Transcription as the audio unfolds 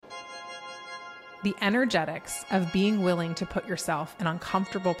The energetics of being willing to put yourself in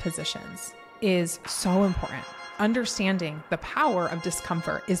uncomfortable positions is so important. Understanding the power of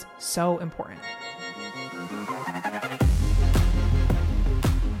discomfort is so important.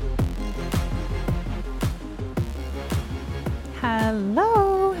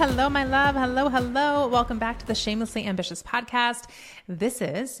 Hello, my love. Hello. Welcome back to the Shamelessly Ambitious podcast.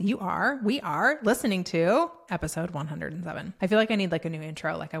 We are listening to episode 107. I feel like I need like a new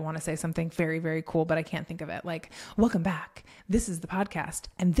intro. Like I want to say something very, very cool, but I can't think of it. Like, welcome back. This is the podcast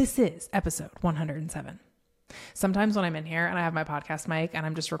and this is episode 107. Sometimes when I'm in here and I have my podcast mic and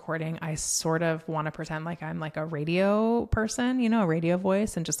I'm just recording, I sort of want to pretend like I'm like a radio person, a radio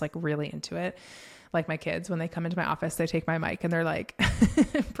voice, and just like really into it. Like my kids, when they come into my office, they take my mic and they're like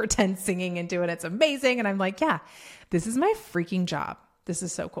pretend singing into it. It's amazing. And I'm like, yeah, this is my freaking job. This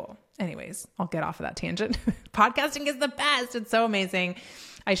is so cool. Anyways, I'll get off of that tangent. Podcasting is the best. It's so amazing.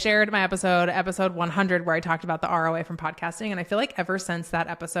 I shared my episode 100, where I talked about the ROI from podcasting. And I feel like ever since that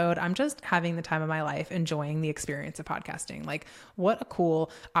episode, I'm just having the time of my life, enjoying the experience of podcasting. Like, what a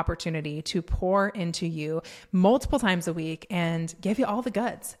cool opportunity to pour into you multiple times a week and give you all the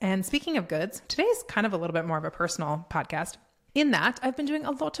goods. And speaking of goods, today's kind of a little bit more of a personal podcast. In that, I've been doing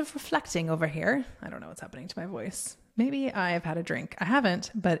a lot of reflecting over here. I don't know what's happening to my voice. Maybe I've had a drink. I haven't,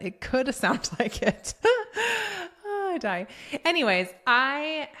 but it could sound like it. I die. Anyways,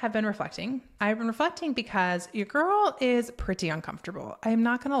 I have been reflecting. I've been reflecting because your girl is pretty uncomfortable. I'm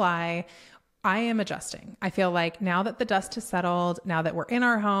not going to lie. I am adjusting. I feel like now that the dust has settled, now that we're in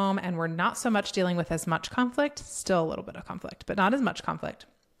our home and we're not so much dealing with as much conflict, still a little bit of conflict, but not as much conflict,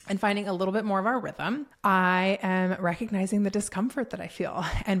 and finding a little bit more of our rhythm, I am recognizing the discomfort that I feel.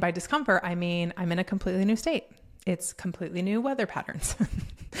 And by discomfort, I mean, I'm in a completely new state. It's completely new weather patterns.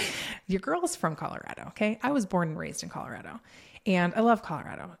 Your girl's from Colorado, okay? I was born and raised in Colorado, and I love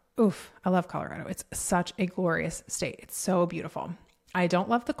Colorado. I love Colorado. It's such a glorious state. It's so beautiful. I don't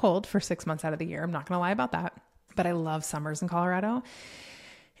love the cold for 6 months out of the year. I'm not going to lie about that, but I love summers in Colorado.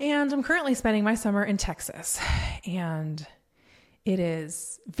 And I'm currently spending my summer in Texas, and it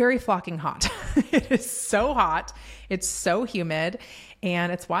is very flocking hot. It is so hot. It's so humid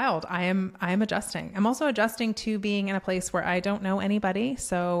and it's wild. I am adjusting. I'm also adjusting to being in a place where I don't know anybody.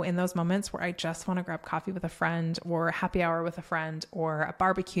 So in those moments where I just want to grab coffee with a friend or a happy hour with a friend or a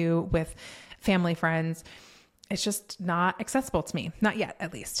barbecue with family friends, it's just not accessible to me. Not yet,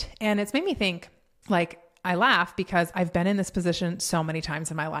 at least. And it's made me think, like, I laugh because I've been in this position so many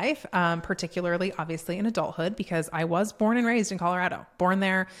times in my life, particularly obviously in adulthood, because I was born and raised in Colorado, born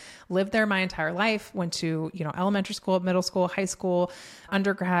there, lived there my entire life, went to, elementary school, middle school, high school,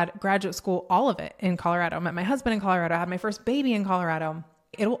 undergrad, graduate school, all of it in Colorado. Met my husband in Colorado, had my first baby in Colorado.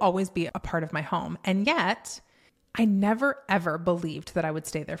 It'll always be a part of my home. And yet I never, ever believed that I would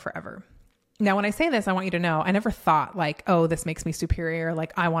stay there forever. Now, when I say this, I want you to know, I never thought like, oh, this makes me superior.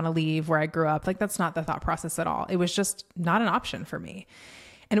 Like I want to leave where I grew up. Like that's not the thought process at all. It was just not an option for me.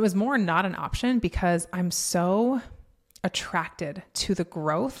 And it was more not an option because I'm so attracted to the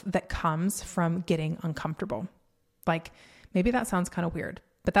growth that comes from getting uncomfortable. Like maybe that sounds kind of weird,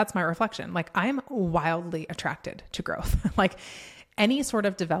 but that's my reflection. Like I'm wildly attracted to growth. Like any sort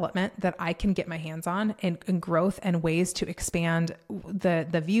of development that I can get my hands on and growth and ways to expand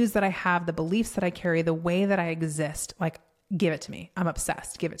the views that I have, the beliefs that I carry, the way that I exist, like give it to me. I'm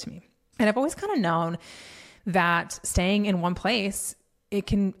obsessed. Give it to me. And I've always kind of known that staying in one place, it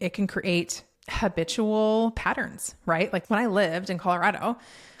can create habitual patterns, right? Like when I lived in Colorado,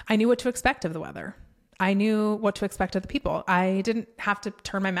 I knew what to expect of the weather. I knew what to expect of the people. I didn't have to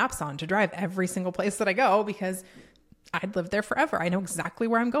turn my maps on to drive every single place that I go because I'd lived there forever. I know exactly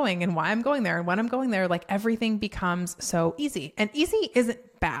where I'm going and why I'm going there and when I'm going there. Like everything becomes so easy, and easy isn't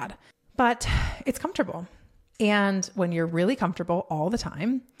bad, but it's comfortable. And when you're really comfortable all the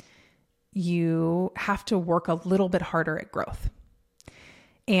time, you have to work a little bit harder at growth.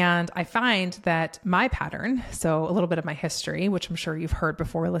 And I find that my pattern, so a little bit of my history, which I'm sure you've heard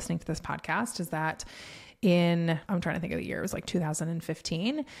before listening to this podcast, is that I'm trying to think of the year, it was like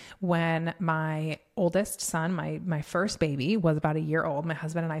 2015, when my oldest son, my first baby, was about a year old. My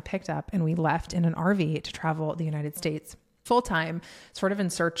husband and I picked up and we left in an RV to travel the United States full time, sort of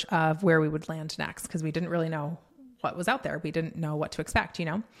in search of where we would land next, because we didn't really know what was out there. We didn't know what to expect,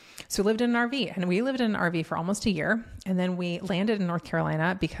 So we lived in an RV, and we lived in an RV for almost a year. And then we landed in North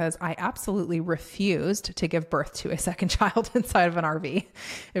Carolina because I absolutely refused to give birth to a second child inside of an RV.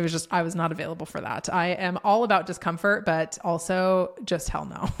 It was just, I was not available for that. I am all about discomfort, but also just hell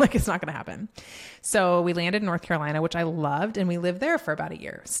no, like it's not going to happen. So we landed in North Carolina, which I loved. And we lived there for about a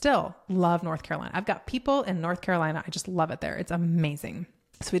year. Still love North Carolina. I've got people in North Carolina. I just love it there. It's amazing.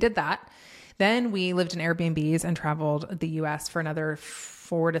 So we did that. Then we lived in Airbnbs and traveled the US for another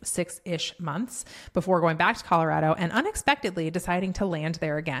 4 to 6-ish months before going back to Colorado and unexpectedly deciding to land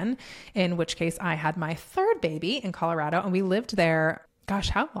there again, in which case I had my third baby in Colorado, and we lived there. Gosh,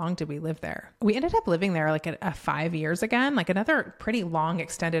 how long did we live there? We ended up living there like a 5 years again, like another pretty long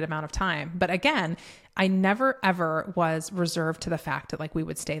extended amount of time. But again, I never ever was reserved to the fact that like we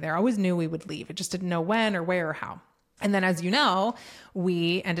would stay there. I always knew we would leave. It just didn't know when or where or how. And then, as you know,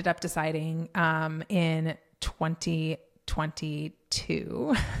 we ended up deciding in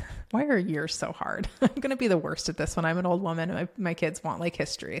 2022. Why are years so hard? I'm going to be the worst at this when I'm an old woman. My kids want like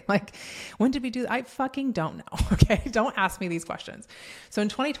history. Like, when did we do that? I fucking don't know. Okay. Don't ask me these questions. So in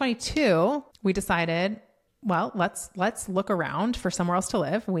 2022, we decided, well, let's look around for somewhere else to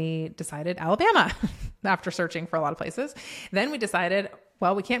live. We decided Alabama after searching for a lot of places. Then we decided,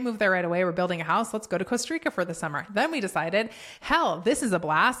 well, we can't move there right away. We're building a house. Let's go to Costa Rica for the summer. Then we decided, hell, this is a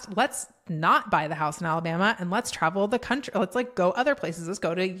blast. Let's not buy the house in Alabama and let's travel the country. Let's like go other places. Let's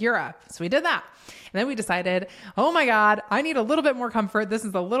go to Europe. So we did that. And then we decided, oh my God, I need a little bit more comfort. This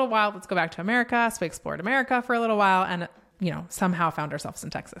is a little wild. Let's go back to America. So we explored America for a little while and, somehow found ourselves in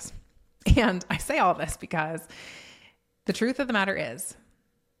Texas. And I say all this because the truth of the matter is,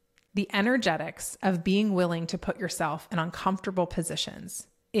 the energetics of being willing to put yourself in uncomfortable positions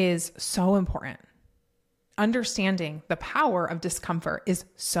is so important. Understanding the power of discomfort is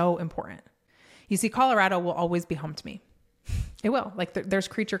so important. You see, Colorado will always be home to me. It will. Like there's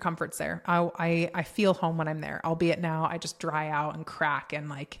creature comforts there. I feel home when I'm there, albeit now I just dry out and crack and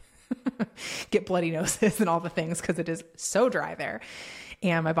like get bloody noses and all the things because it is so dry there.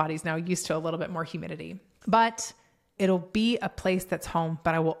 And my body's now used to a little bit more humidity. But it'll be a place that's home,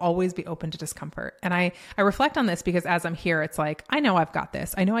 but I will always be open to discomfort. And I reflect on this because as I'm here, it's like, I know I've got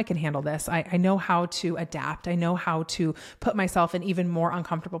this. I know I can handle this. I know how to adapt. I know how to put myself in even more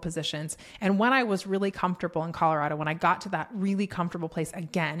uncomfortable positions. And when I was really comfortable in Colorado, when I got to that really comfortable place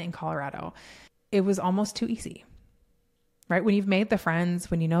again in Colorado, it was almost too easy, right? When you've made the friends,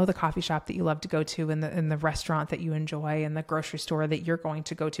 when you know the coffee shop that you love to go to and the restaurant that you enjoy and the grocery store that you're going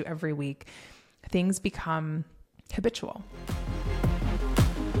to go to every week, things become habitual.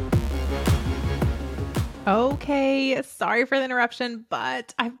 Okay, sorry for the interruption,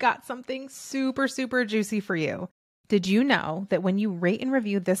 but I've got something super, super juicy for you. Did you know that when you rate and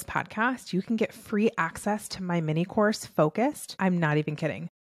review this podcast, you can get free access to my mini course, Focused? I'm not even kidding.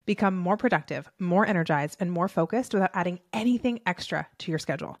 Become more productive, more energized, and more focused without adding anything extra to your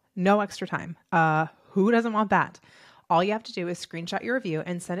schedule. No extra time. Who doesn't want that? All you have to do is screenshot your review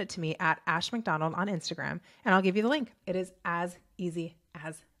and send it to me at Ash McDonald on Instagram, and I'll give you the link. It is as easy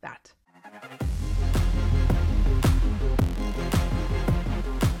as that.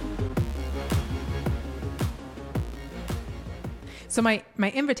 So my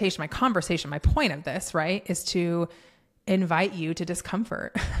invitation, my conversation, my point of this, right, is to invite you to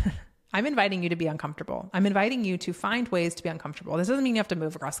discomfort. I'm inviting you to be uncomfortable. I'm inviting you to find ways to be uncomfortable. This doesn't mean you have to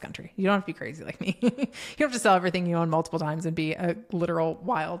move across the country. You don't have to be crazy like me. You don't have to sell everything you own multiple times and be a literal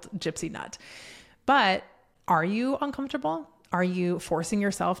wild gypsy nut. But are you uncomfortable? Are you forcing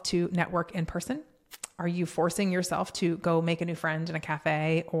yourself to network in person? Are you forcing yourself to go make a new friend in a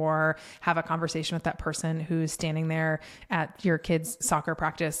cafe or have a conversation with that person who's standing there at your kid's soccer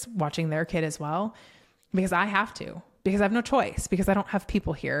practice watching their kid as well? Because I have to. Because I have no choice, because I don't have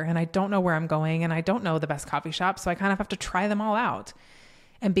people here and I don't know where I'm going and I don't know the best coffee shop. So I kind of have to try them all out.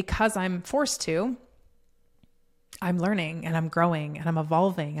 And because I'm forced to, I'm learning and I'm growing and I'm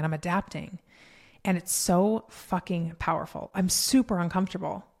evolving and I'm adapting. And it's so fucking powerful. I'm super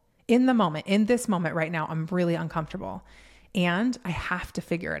uncomfortable in the moment, in this moment right now. I'm really uncomfortable and I have to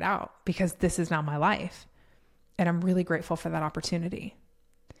figure it out because this is now my life. And I'm really grateful for that opportunity.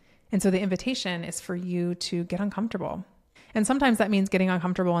 And so the invitation is for you to get uncomfortable. And sometimes that means getting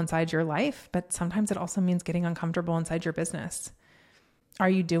uncomfortable inside your life, but sometimes it also means getting uncomfortable inside your business. Are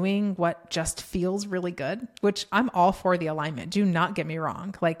you doing what just feels really good? Which I'm all for the alignment. Do not get me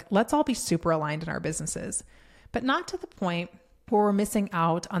wrong. Like, let's all be super aligned in our businesses, but not to the point where we're missing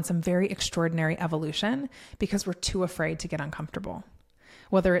out on some very extraordinary evolution because we're too afraid to get uncomfortable.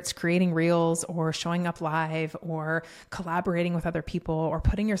 Whether it's creating reels or showing up live or collaborating with other people or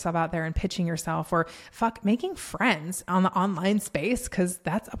putting yourself out there and pitching yourself or making friends on the online space, because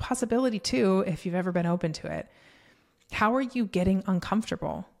that's a possibility too if you've ever been open to it. How are you getting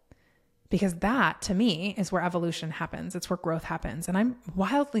uncomfortable? Because that to me is where evolution happens. It's where growth happens. And I'm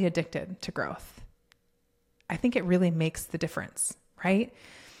wildly addicted to growth. I think it really makes the difference, right?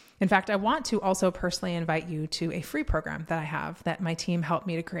 In fact, I want to also personally invite you to a free program that I have that my team helped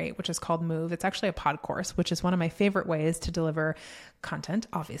me to create, which is called Move. It's actually a pod course, which is one of my favorite ways to deliver content.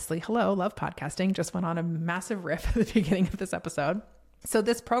 Obviously, hello, love podcasting. Just went on a massive riff at the beginning of this episode. So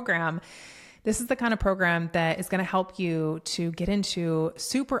this is the kind of program that is going to help you to get into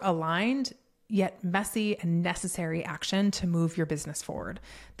super aligned yet messy and necessary action to move your business forward.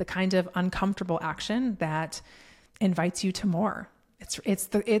 The kind of uncomfortable action that invites you to more. It's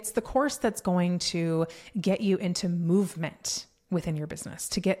the course that's going to get you into movement within your business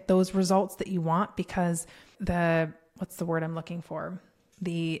to get those results that you want, because what's the word I'm looking for?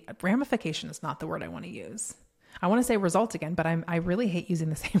 The ramification is not the word I want to use. I want to say result again, but I really hate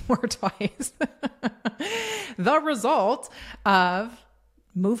using the same word twice. The result of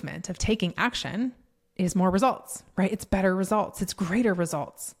movement, of taking action, is more results, right? It's better results. It's greater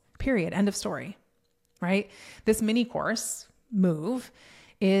results, period. End of story, right? This mini course, Move,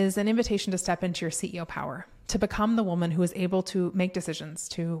 is an invitation to step into your CEO power, to become the woman who is able to make decisions,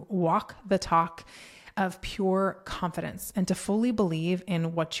 to walk the talk of pure confidence, and to fully believe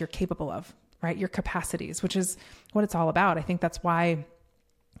in what you're capable of, right? Your capacities, which is what it's all about. I think that's why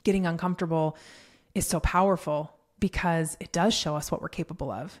getting uncomfortable is so powerful, because it does show us what we're capable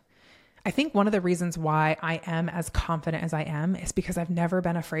of. I think one of the reasons why I am as confident as I am is because I've never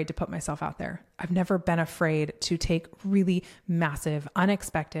been afraid to put myself out there. I've never been afraid to take really massive,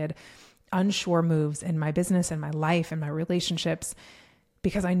 unexpected, unsure moves in my business and my life and my relationships,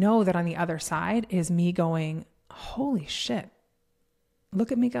 because I know that on the other side is me going, holy shit,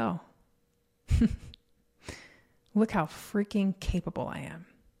 look at me go. Look how freaking capable I am.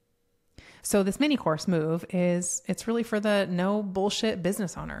 So this mini course Move it's really for the no bullshit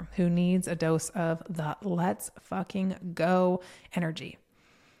business owner who needs a dose of the let's fucking go energy.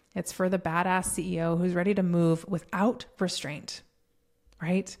 It's for the badass CEO who's ready to move without restraint,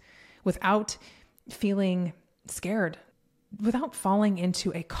 right? Without feeling scared, without falling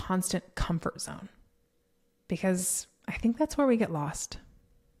into a constant comfort zone. Because I think that's where we get lost.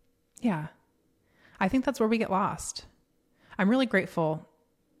 Yeah, I think that's where we get lost. I'm really grateful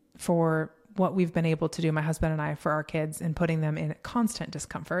for what we've been able to do, my husband and I, for our kids, and putting them in constant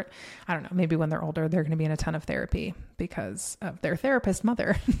discomfort. I don't know, maybe when they're older, they're going to be in a ton of therapy because of their therapist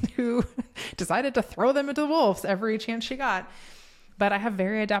mother who decided to throw them into the wolves every chance she got. But I have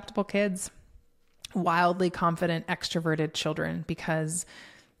very adaptable kids, wildly confident, extroverted children, because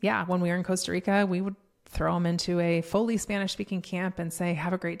when we were in Costa Rica, we would throw them into a fully Spanish speaking camp and say,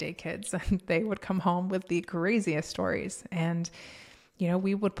 have a great day, kids. And they would come home with the craziest stories. And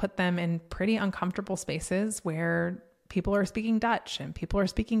we would put them in pretty uncomfortable spaces where people are speaking Dutch and people are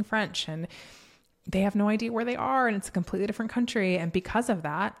speaking French and they have no idea where they are, and it's a completely different country. And because of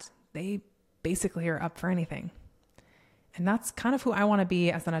that, they basically are up for anything. And that's kind of who I want to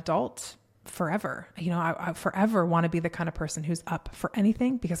be as an adult forever. I forever want to be the kind of person who's up for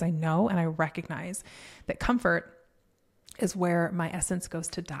anything, because I know and I recognize that comfort is where my essence goes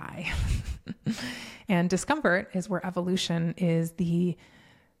to die. And discomfort is where evolution is the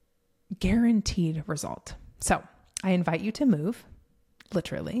guaranteed result. So I invite you to move,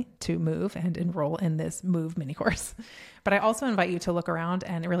 literally to move and enroll in this Move mini course. But I also invite you to look around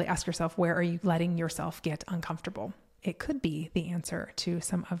and really ask yourself, where are you letting yourself get uncomfortable? It could be the answer to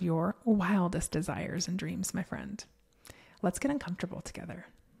some of your wildest desires and dreams, my friend. Let's get uncomfortable together.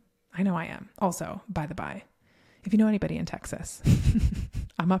 I know I am. Also, by the by, if you know anybody in Texas,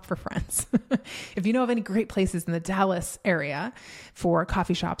 I'm up for friends. If you know of any great places in the Dallas area for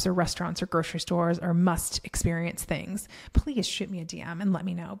coffee shops or restaurants or grocery stores or must experience things, please shoot me a DM and let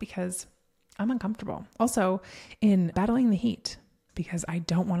me know, because I'm uncomfortable. Also, in battling the heat, because I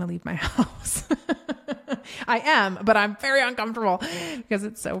don't want to leave my house. I am, but I'm very uncomfortable because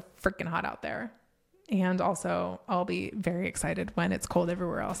it's so freaking hot out there. And also, I'll be very excited when it's cold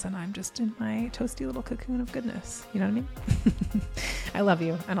everywhere else and I'm just in my toasty little cocoon of goodness. You know what I mean? I love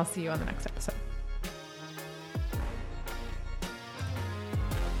you, and I'll see you on the next episode.